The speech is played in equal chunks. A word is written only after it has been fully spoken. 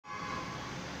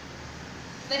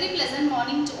Very pleasant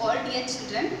morning to all dear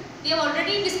children. We have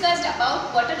already discussed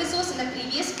about water resource in the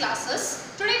previous classes.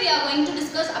 Today we are going to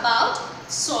discuss about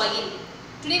soil.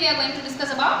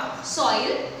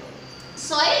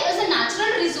 Soil is a natural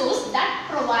resource that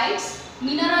provides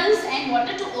minerals and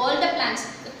water to all the plants.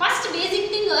 The first basic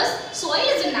thing is soil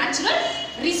is a natural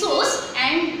resource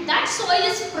and that soil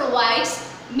provides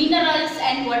minerals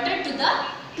and water to the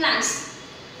plants.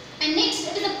 And next,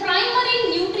 it is a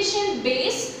primary nutrition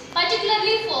base,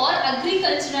 particularly for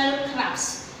agricultural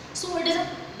crops. So it is a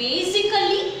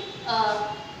basically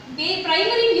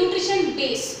primary nutrition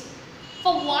base.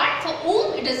 For what? For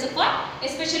whom? It is for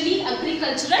especially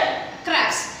agricultural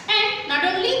crops. And not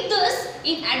only this,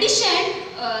 in addition,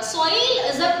 soil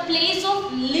is a place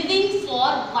of living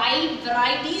for wide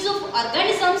varieties of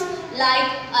organisms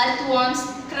like earthworms,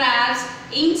 crabs,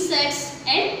 insects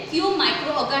and few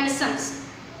microorganisms.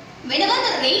 Whenever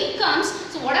the rain comes,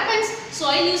 so what happens?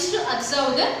 Soil used to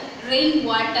absorb the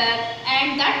rainwater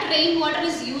and that rainwater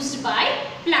is used by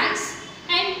plants.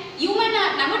 And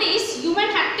nowadays human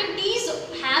activities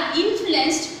have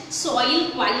influenced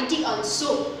soil quality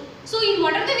also. So in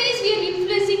what are the ways we are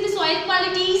influencing the soil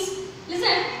qualities?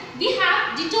 Listen, we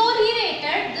have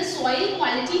deteriorated the soil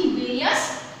quality in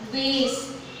various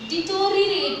ways.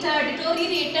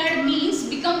 Deteriorated means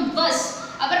become worse.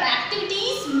 Our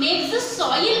activities makes the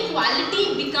soil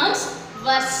quality becomes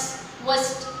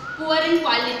worst, poor in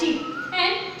quality.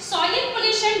 And soil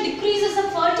pollution decreases the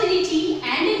fertility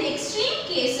and in extreme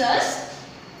cases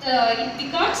it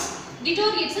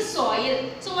deteriorates the soil.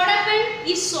 So what happened?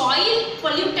 If soil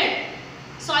polluted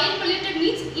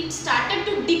means it started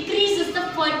to decrease the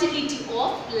fertility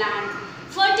of land.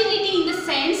 Fertility in the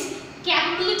sense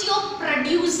capability of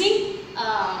producing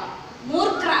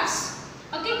more crops.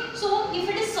 Okay, so if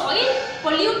it is soil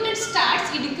polluted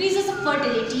starts, it decreases the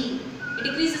fertility, it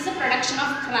decreases the production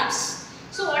of crops.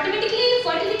 So automatically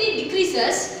fertility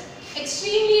decreases,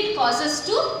 extremely it causes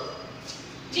to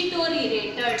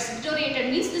deteriorated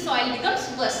means the soil becomes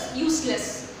worse,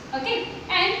 useless. Okay,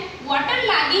 and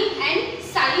waterlogging and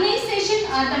salinization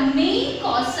are the main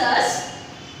causes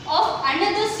of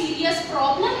another serious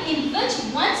problem in which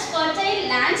once fertile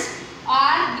lands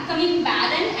are becoming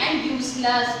barren and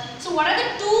useless. So what are the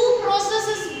two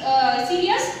processes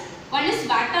serious? One is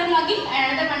waterlogging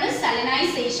and another one is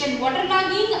salinization.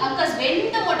 Waterlogging occurs,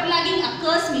 when the waterlogging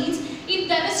occurs means if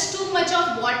there is too much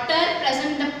of water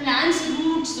present in the plant's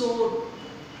root zone.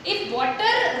 If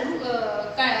water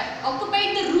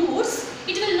occupied the roots,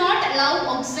 it will not allow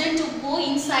oxygen to go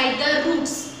inside the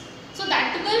roots. So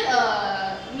that will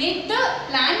make the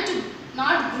plant to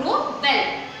not grow well.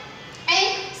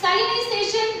 And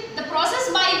salinization, the process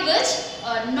by which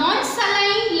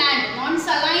non-saline land,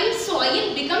 non-saline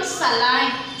soil becomes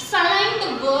saline. Saline,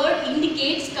 the word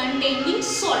indicates containing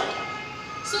salt.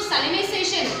 So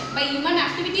salinization, by human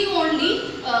activity only,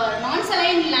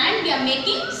 non-saline land we are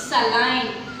making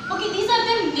saline. Okay, these are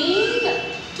the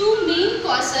two main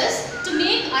causes to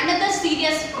make another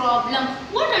serious problem.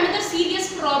 What another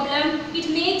serious problem? It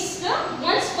makes the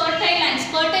once fertile land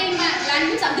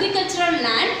means agricultural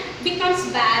land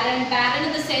becomes barren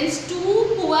in the sense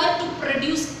too poor to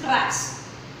produce crops.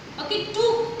 Okay,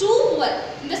 too poor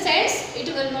in the sense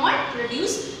it will not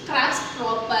produce crops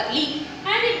properly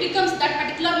and it becomes, that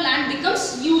particular land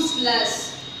becomes useless.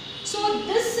 So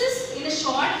this is in a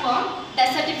short form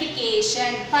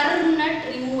desertification, permanent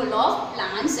removal of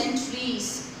plants and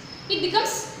trees. It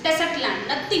becomes desert land,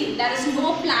 nothing, there is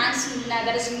no plants,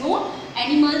 there is no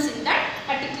animals in that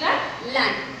particular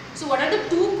land. So what are the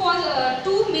two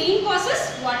main causes?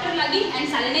 Waterlogging and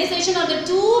salinization are the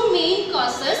two main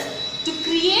causes to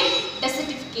create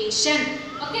desertification.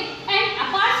 Okay, and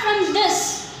apart from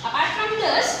this,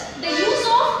 the use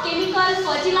of chemical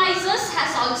fertilizers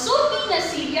has also been a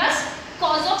serious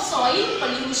cause of soil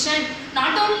pollution.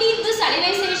 Not only this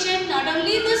salinization, not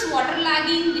only this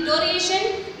waterlogging,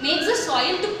 deterioration makes the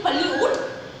soil to pollute.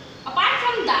 Apart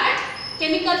from that,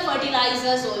 chemical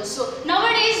fertilizers also.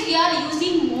 Nowadays we are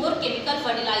using more chemical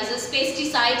fertilizers,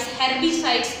 pesticides,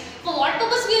 herbicides. For what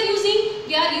purpose we are using?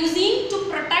 We are using to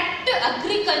protect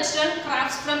agricultural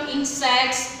crops from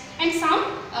insects and some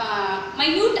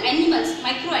minute animals,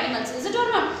 micro animals, is it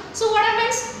or not? So what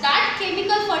happens? That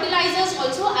chemical fertilizers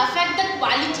also affect the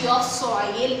quality of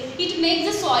soil. It makes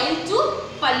the soil to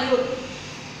pollute.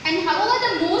 And however,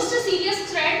 the most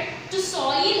serious threat to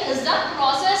soil is the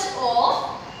process of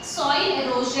soil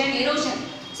erosion.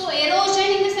 So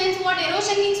erosion in the sense what?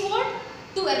 Erosion means what?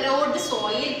 To erode the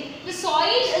soil. The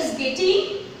soil is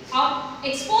getting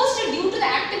exposed due to the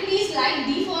activities like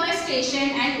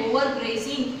deforestation and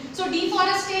overgrazing. So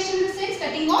deforestation in the sense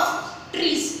cutting off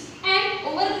trees and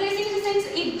overgrazing in the sense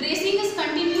if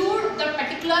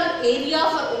area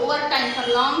for over time,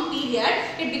 for long period,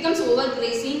 it becomes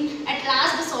overgrazing. At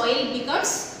last the soil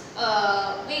becomes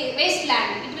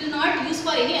wasteland. It will not use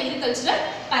for any agricultural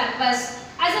purpose.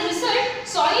 As a result,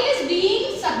 soil is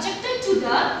being subjected to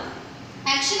the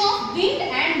action of wind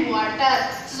and water.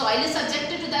 So soil is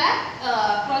subjected to the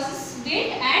process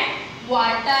wind and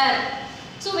water.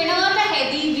 So whenever the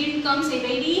heavy wind comes,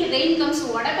 heavy rain comes,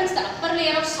 so what happens? The upper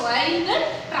layer of soil will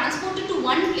transport it to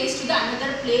one place to the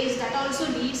another place. That also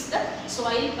leads the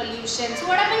soil pollution. So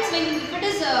what happens when if it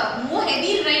is more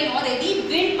heavy rain or heavy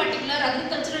wind, particular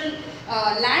agricultural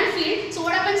land field? So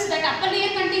what happens? That upper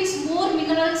layer contains more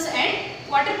minerals and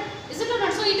water. Is it or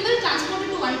not? So it will transport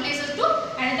it to one place or to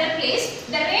another place.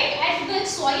 The rate at which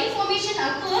soil formation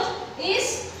occurs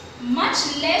is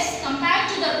much less compared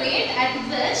to the rate at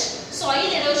which soil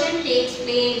erosion takes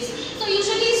place. So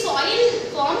usually soil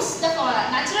forms the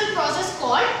natural process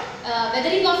called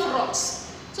weathering of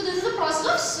rocks. So this is the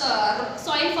process of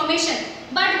soil formation.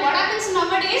 But what happens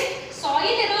nowadays?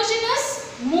 Soil erosion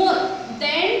is more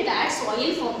than that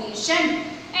soil formation.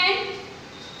 And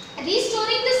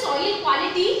restoring the soil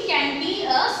quality can be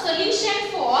a solution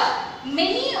for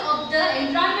many of the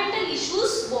environmental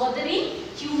issues bothering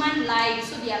human life.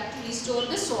 So we have to restore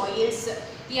the soils.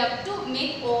 We have to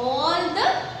make all the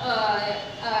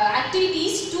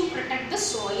activities to protect the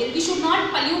soil. We should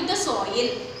not pollute the soil.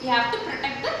 We have to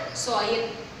protect the soil.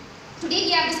 Today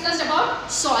we have discussed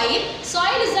about soil.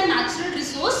 Soil is a natural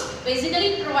resource.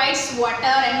 Basically it provides water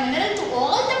and mineral to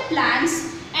all the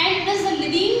plants, and it is a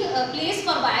living place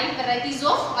for wide varieties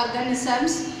of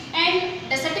organisms. And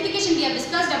desertification, we have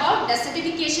discussed about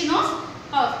desertification of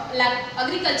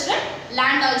agricultural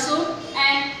land also.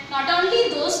 And not only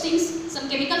those things, some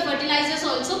chemical fertilizers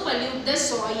also pollute the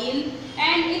soil.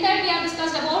 And in that we have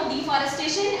discussed about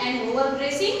deforestation and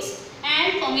overgrazings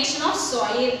and formation of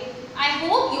soil. I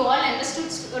hope you all understood,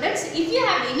 students. If you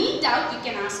have any doubt, you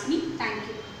can ask me. Thank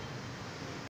you.